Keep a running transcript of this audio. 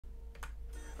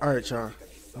Alright, y'all.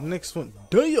 Next one.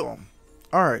 Damn!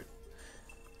 Alright.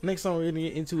 Next song we're gonna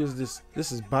get into is this.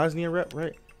 This is Bosnian rap,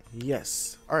 right?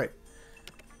 Yes. Alright.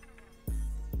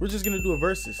 We're just gonna do a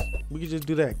versus. We can just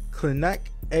do that. Klinac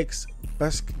x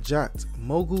Baskjat.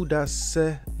 Mogu da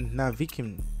se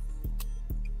navikim.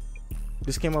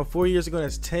 This came out 4 years ago.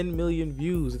 That's 10 million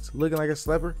views. It's looking like a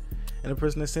slapper. And the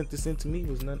person that sent this in to me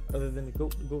was none other than the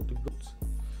goat, the goats.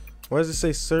 Why does it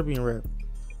say Serbian rap?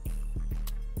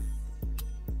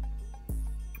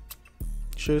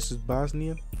 Sure this is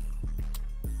Bosnian?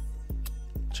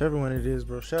 Whichever one it is,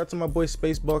 bro. Shout out to my boy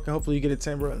Spaceball, and hopefully you get a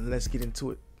 10, bro. And let's get into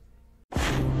it.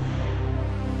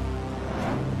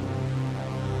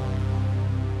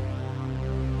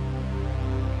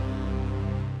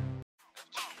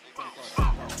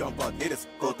 Jump out hitters,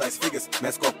 gold dice figures,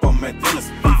 mask up on my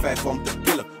dealers, B5 from the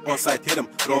killer, on site hit him,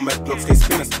 roll met blocks, case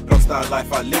spinners, rockstar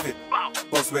life, I live it,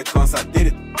 boss weight guns, I did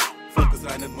it, focus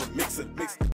right and mix it,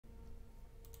 mix it.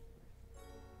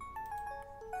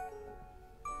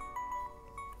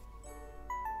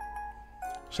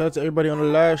 Shout out to everybody on the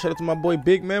live. Shout out to my boy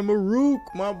Big Man Maruk,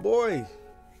 my boy.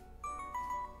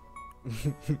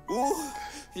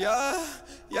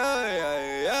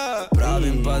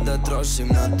 Pravim pa da trošim,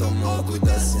 na to mogu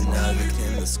da se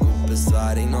naviknem, da skupe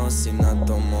stvari nosim, na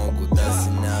to mogu da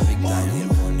se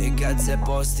naviknem, nikad se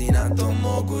posti, na to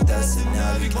mogu da se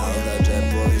naviknem, da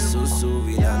džepovi su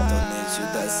suvi, na to neću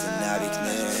da se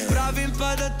naviknem. Pravim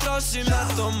pa da trošim,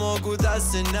 na to mogu da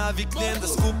se naviknem, da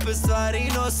skupe stvari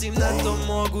nosim, na to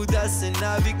mogu da se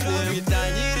naviknem, i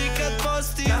tanjiri kad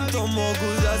posti, na to mogu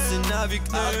da se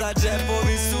naviknem, da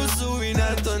džepovi su suvi,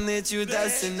 na to neću da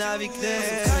se naviknem.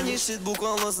 Kanje shit,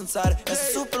 bukvalno sam car, ja sam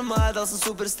super mlad, al sam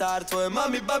superstar, tvoje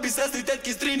mami, babi, sestri,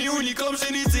 tetki, strini, uni,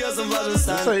 komšenici, ja sam vlažan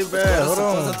san. Skoro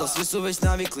sam poznato, svi su već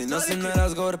navikli, nosim na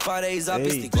razgovor pare i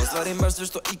zapisnik, ostvarim baš sve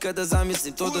što ikada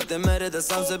zamislim, to do te mere da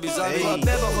sam sebi zavila.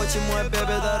 Beba hoće moje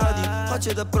bebe da rodim,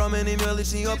 hoće da promenim joj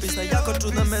lični opis, na jako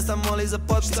čudna mesta moli za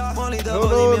potpis, moli da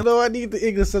volim je... No, I need the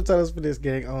English subtitles for this,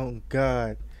 gang. Oh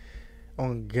God.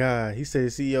 Oh God. He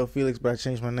said CEO Felix, but I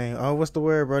changed my name. Oh, what's the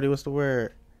word, Brody? What's the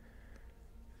word?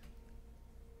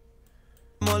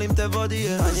 Hold on,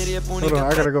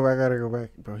 I gotta go back.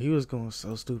 Bro, he was going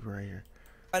so stupid right here.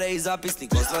 I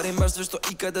zapisnik, ostvarim baš sve što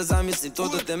ikada zamislim, to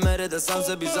do te mere da sam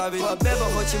sebi zavila. Beba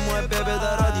hoće moje bebe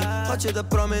da rodim, hoće da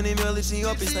promenim joj lični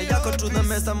opis, na jako čudna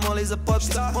mesta moli za potpis,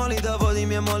 moli da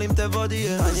vodim je, molim te vodi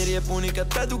je. Tanjer je pun i kad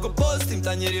predugo postim,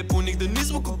 tanjer je pun i gde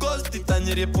nismo ko gosti,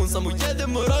 tanjer je pun samo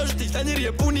jedemo rošti, tanjer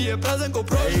je pun i je prazan ko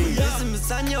prošli. Nisam me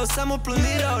sanjao, samo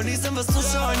planirao, nisam vas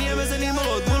slušao, nije me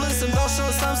zanimalo, od nule sam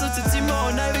došao, sam srce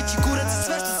cimao, najveći kurac je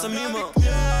sve što sam imao.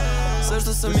 Sve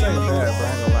što sam imao,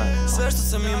 sve što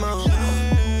sam imao,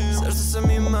 sve što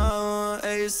sam imao,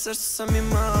 ej, sve što sam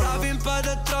imao. Pravim pa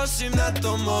da trošim, na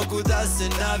to mogu da se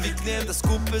naviknem, da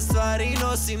skupe stvari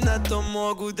nosim, na to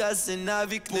mogu da se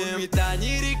naviknem, pun mi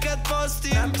tanjiri kad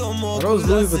postim, na to mogu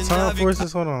da se naviknem.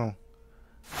 Hold on.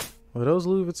 Were those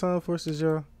Louis Vuitton forces,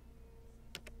 y'all?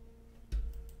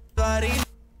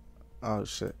 Oh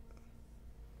shit.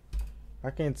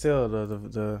 I can't tell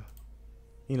the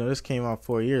you know, this came out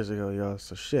 4 years ago, y'all,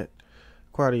 so shit.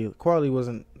 Quality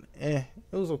wasn't, it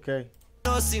was okay.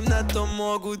 Nosim, na to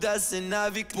mogu da se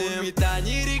naviknem, pun mi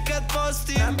tanjiri kad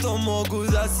postim, na to mogu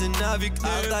da se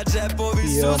naviknem, al da džepovi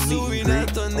su suvi, na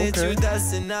to neću da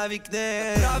se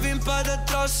naviknem. Pravim pa da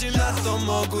trošim, na to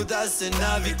mogu da se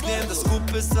naviknem, da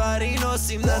skupe stvari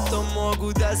nosim, na to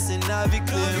mogu da se naviknem,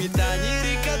 pun mi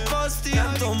tanjiri kad postim,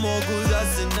 na to mogu da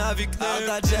se naviknem, al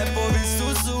da džepovi su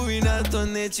suvi, na to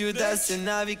neću da se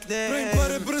naviknem. Pravim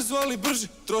pare brzo, ali brže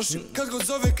trošim, kad god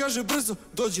zove kaže brzo,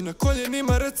 dođi na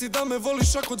koljenima, reci da me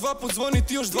voliš, ako 2 put zvoni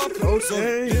ti još 2 put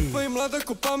zove. Lijepa i mlada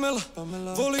ko Pamela,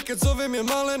 voli kad zovem je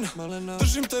Malena,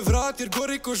 držim te vrat jer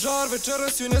gori ko žar,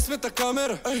 večeras joj ne smeta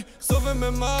kamera. Ej, zove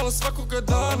me malo svakoga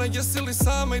dana, jesi li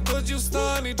sama i dođi u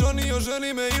stan, i Johnny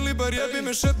oženi me ili bar jebi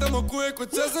me, šetamo kuje kod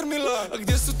Cezar Milan. A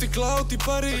gdje su ti klauti,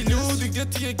 pare i ljudi, gdje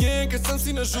ti je gen kad sam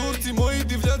si na žurci, moji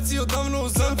divljaci odavno u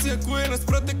zamci, a kuje nas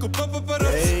prate ko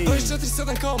paparaci.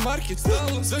 24/7 kao market,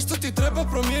 sve što ti treba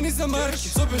promijeni za market,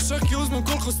 sobe šake uzmem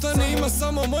koliko stane, ima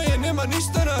samo moje, nema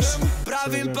ništa naše.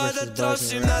 Pravim pa da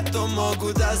trošim, na to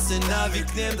mogu da se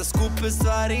naviknem, da skupe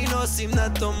stvari nosim,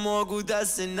 na to mogu da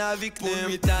se naviknem,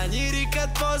 pun mi tanjiri kad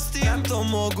postim, na to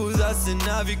mogu da se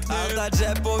naviknem, al da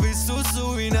džepovi su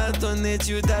suvi, na to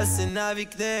neću da se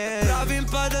naviknem. Pravim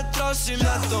pa da trošim,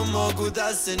 na to mogu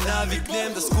da se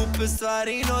naviknem, da skupe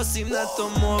stvari nosim, na to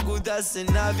mogu da se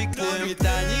naviknem, pun mi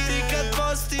tanjiri kad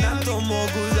postim, na to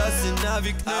mogu da se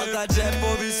naviknem, al da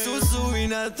džepovi su suvi,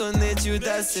 na to neću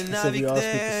da se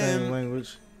naviknem.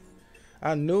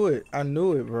 I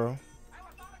knew it, bro.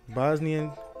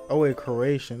 Bosnian. Oh wait,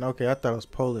 Croatian. Okay, I thought it was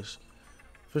Polish.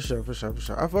 For sure.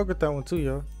 I fuck with that one too,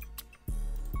 yo.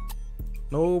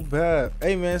 No bad.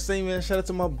 Hey man, say man, shout out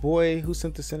to my boy who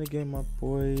sent this in again. My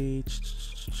boy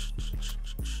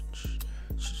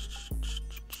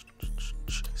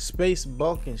Space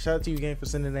Balkan. Shout out to you again for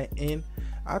sending that in.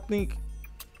 I think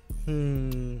I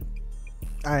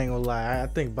ain't gonna lie, I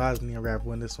think Bosnian rap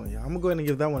won this one, y'all. I'm gonna go ahead and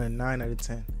give that one a 9 out of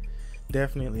 10.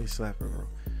 Definitely a slapper, bro.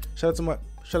 Shout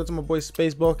out to my boy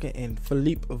Space Balkan and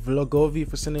Filip Vlogovi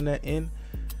for sending that in,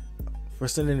 for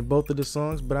sending in both of the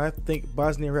songs. But I think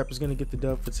Bosnian rap is gonna get the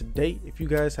dub for today. If you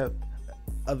guys have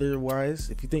otherwise,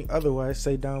 if you think otherwise,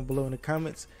 say down below in the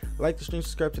comments. Like the stream,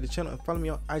 subscribe to the channel, and follow me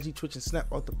on IG, Twitch, and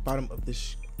Snap at the bottom of the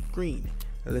screen.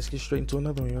 Now let's get straight into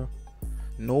another one, y'all.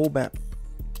 No bap.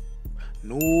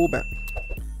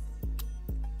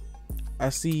 I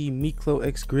see Miklo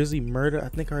X Grizzly Murder. I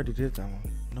think I already did that one.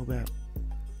 No bap.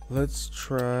 Let's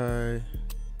try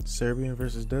Serbian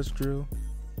versus Dutch Drill.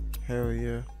 Hell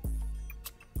yeah.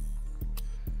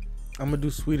 I'm gonna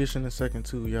do Swedish in a second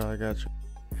too, y'all. I got you.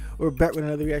 We're back with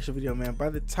another reaction video, man. By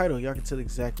the title, y'all can tell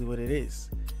exactly what it is.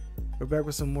 We're back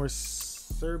with some more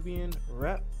Serbian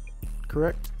rap,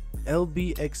 correct?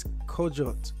 LBX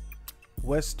Kojot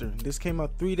Western. This came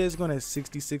out 3 days ago and has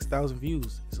 66,000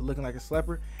 views. It's looking like a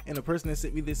slapper. And the person that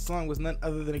sent me this song was none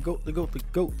other than the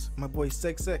GOAT. My boy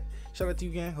Cerak. Shout out to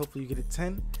you again. Hopefully you get a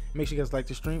 10. Make sure you guys like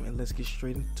the stream and let's get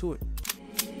straight into it.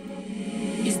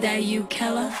 Is that you,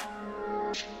 Kella?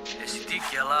 Jesi ti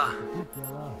Kella?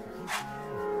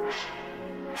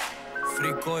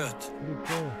 Free Kojot,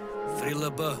 Free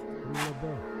LB.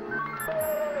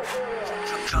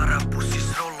 Čarapu si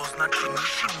srolo, znači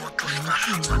nišimo to s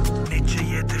našima. Neće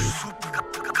jedeš sup,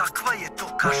 kakva je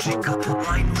to kašika.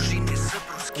 Lajnu žine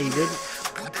srbruski,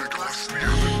 bude glasna.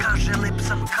 Kaže lep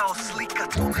sam kao slika,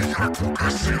 to mi jako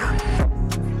kasira.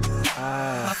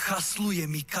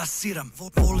 Haslujem i kasiram,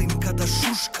 volim kada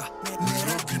šuška. Ne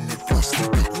radi me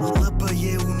plastika. LB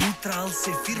je unutra, al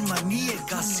se firma nije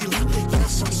gasila. Ja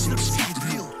sam srpski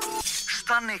drill.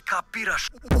 Šta ne kapiraš?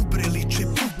 Ubreliče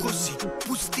pukosi,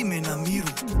 pusti me na miru.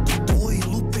 Tvoji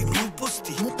lupe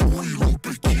gluposti, moji lupe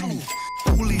kilu.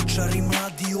 Uličari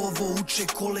mladi ovo uče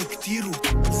kolektiru.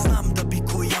 Znam da bi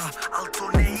ko ja, al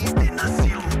to ne ide na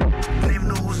silu.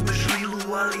 Dnevno uzmeš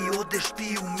lilu, ali odeš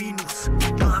ti u minus.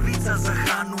 Glavica za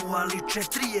hranu, ali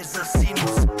 4 je za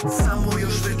sinus. Samo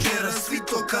još večera, svi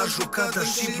to kažu kada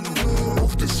šibnu.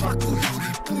 Ovde svako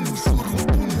juri punu suru,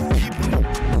 punu hibnu.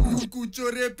 Kućo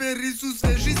reperi su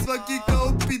sveži, svaki kao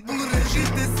pitbull.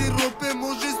 Režite sirope,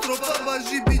 može strofa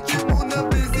važi. Bićemo na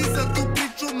vezi, sad tu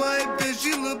priču maje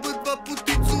beži. LB 2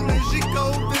 puticu leži,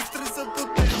 kao bez stresa to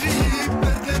teži.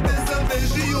 Hiperglede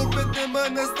zaveži, opet nema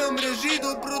nas na mreži.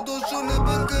 Dobrodošao na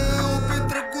BG, opet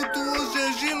traku tu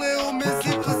ožeži. Leo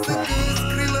Messi PSG,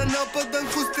 skrila napadan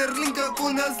ko Sterling. Kako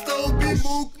nastao bi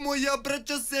muk, moja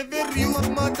braća Severiju.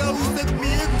 Mada uzak mi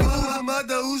je gol,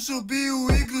 mada ušao bi u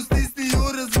igru. Stisnio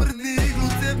razmrdni iglu,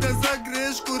 sebe za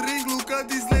greško riglu. Kad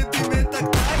izleti metak,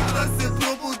 da se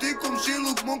probudi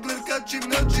komšiluk. Mogler kačim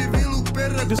na čiviluk,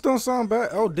 perak. This don't sound bad.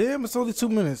 Oh damn, it's only 2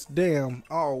 minutes. Damn.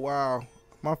 Oh wow,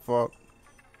 my fault.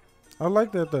 I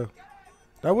like that though.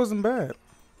 That wasn't bad.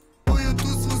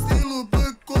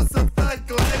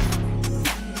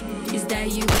 Is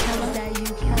that you, Kella?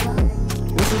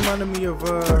 This reminded me of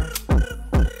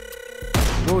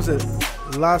what was it?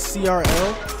 La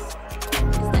CRL.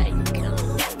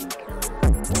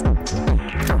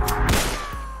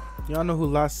 Y'all know who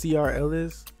La CRL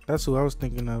is? That's who I was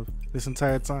thinking of this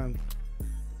entire time.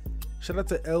 Shout out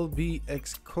to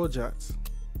LBX Kojot.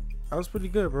 That was pretty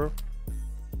good, bro.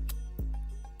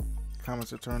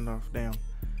 Comments are turned off. Damn.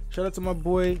 Shout out to my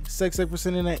boy Cerak for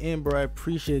sending that in, bro. I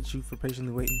appreciate you for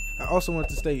patiently waiting. I also wanted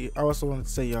to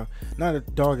say, y'all, now that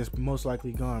the dog is most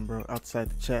likely gone, bro, outside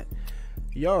the chat.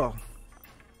 Y'all,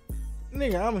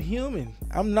 nigga, I'm human.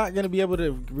 I'm not gonna be able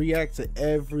to react to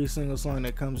every single song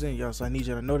that comes in, y'all. So I need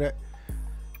y'all to know that.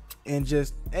 And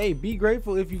just, hey, be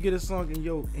grateful if you get a song in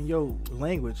your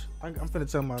language. I'm finna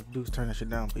tell my dudes turn that shit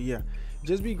down, but yeah,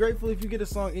 just be grateful if you get a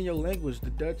song in your language. The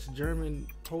Dutch, German,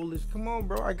 Polish. Come on,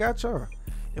 bro, I got y'all.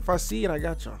 If I see it, I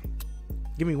got y'all.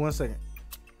 Give me 1 second.